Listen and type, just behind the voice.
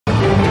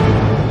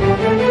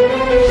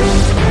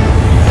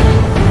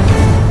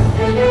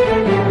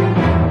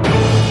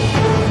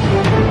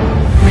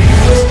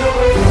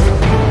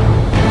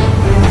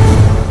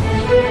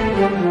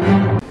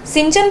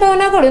सिंचन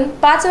भवनाकडून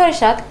 5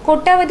 वर्षात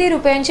कोट्यावधी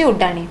रुपयांची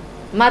उड्डाणे,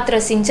 मात्र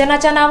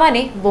सिंचनाच्या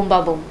नावाने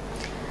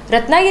बोंबाबोंब।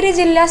 रत्नागिरी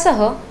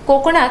जिल्ह्यासह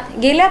कोकणात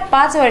गेल्या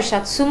 5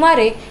 वर्षात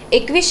सुमारे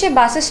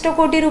 2162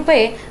 कोटी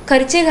रुपये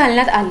खर्ची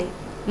घालण्यात आले,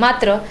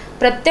 मात्र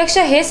प्रत्यक्ष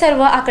हे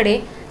सर्व आकडे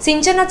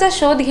सिंचनाचा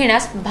शोध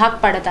घेण्यास भाग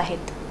पाडत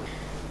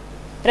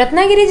आहेत।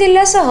 रत्नागिरी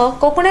जिल्ह्यासह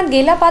कोकणात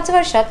गेल्या 5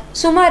 वर्षात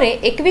सुमारे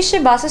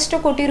 2162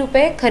 कोटी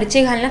रुपये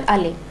खर्ची घालण्यात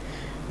आले,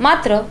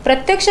 मात्र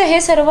प्रत्यक्ष हे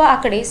सर्व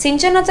आकडे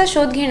सिंचनाचा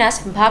शोध घेण्यास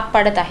भाग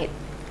पाडत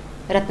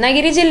आहेत।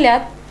 रत्नागिरी जिल्ह्यात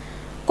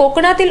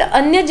कोकणातील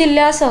अन्य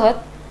जिल्ह्यासह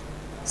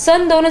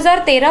सन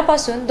 2013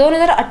 पासून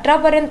 2018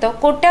 पर्यंत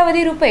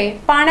कोट्यावधी रुपये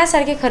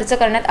पाण्यासारखे खर्च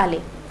करण्यात आले,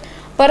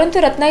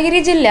 परंतु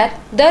रत्नागिरी जिल्ह्यात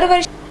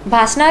दरवर्षी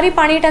भासणारी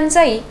पाणी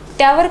टंचाई,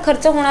 त्यावर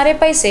खर्च होणारे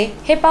पैसे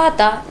हे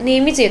पाहता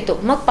नेहमीच येतो,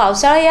 मग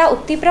पावसाळा या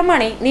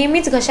उक्तीप्रमाणे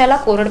नेहमीच घशाला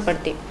कोरड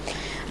पडते।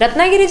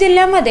 रत्नागिरी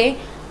जिल्ह्यामध्ये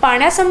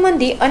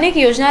पाण्यासंबंधी अनेक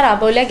योजना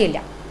राबवल्या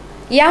गेल्या,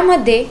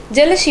 यामध्ये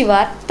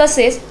जलशिवार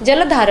तसेच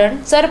जलधारण,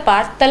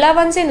 चरपाट,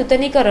 तलावांचे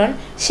नूतनीकरण,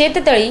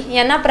 शेततळी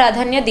यांना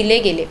प्राधान्य दिले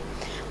गेले,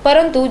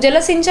 परंतु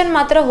जलसिंचन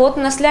मात्र होत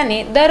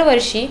नसल्याने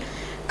दरवर्षी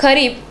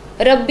खरीप,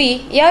 रब्बी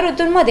या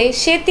ऋतूंमध्ये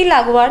शेती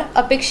लागवड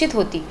अपेक्षित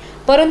होती,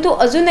 परंतु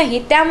अजूनही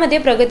त्यामध्ये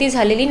प्रगती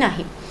झालेली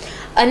नाही।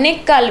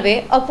 अनेक कालवे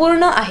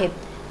अपूर्ण आहेत,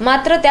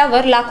 मात्र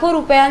त्यावर लाखो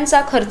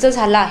रुपयांचा खर्च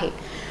झाला आहे।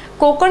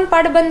 कोकण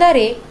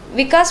पाटबंधारे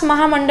विकास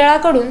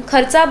महामंडळाकडून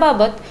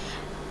खर्चाबाबत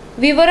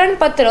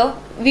विवरणपत्र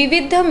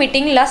विविध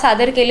मीटिंगला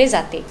सादर केले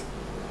जाते,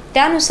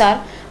 त्यानुसार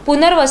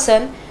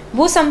पुनर्वसन,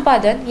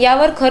 भूसंपादन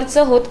यावर खर्च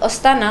होत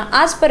असताना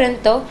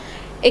आजपर्यंत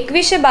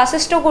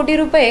 2162 कोटी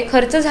रुपये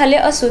खर्च झाले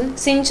असून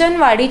सिंचन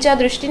वाढीच्या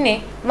दृष्टीने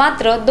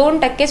मात्र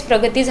 2%च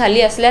प्रगती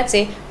झाली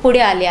असल्याचे पुढे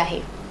आले आहे।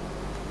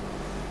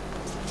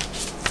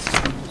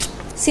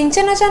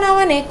 सिंचनाच्या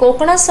नावाने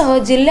कोकणासह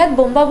जिल्ह्यात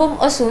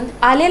बोंबाबोंब असून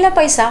आलेला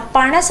पैसा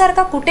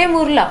पाण्यासारखा कुठे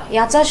मुरला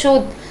याचा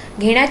शोध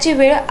घेण्याची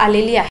वेळ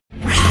आलेली आहे।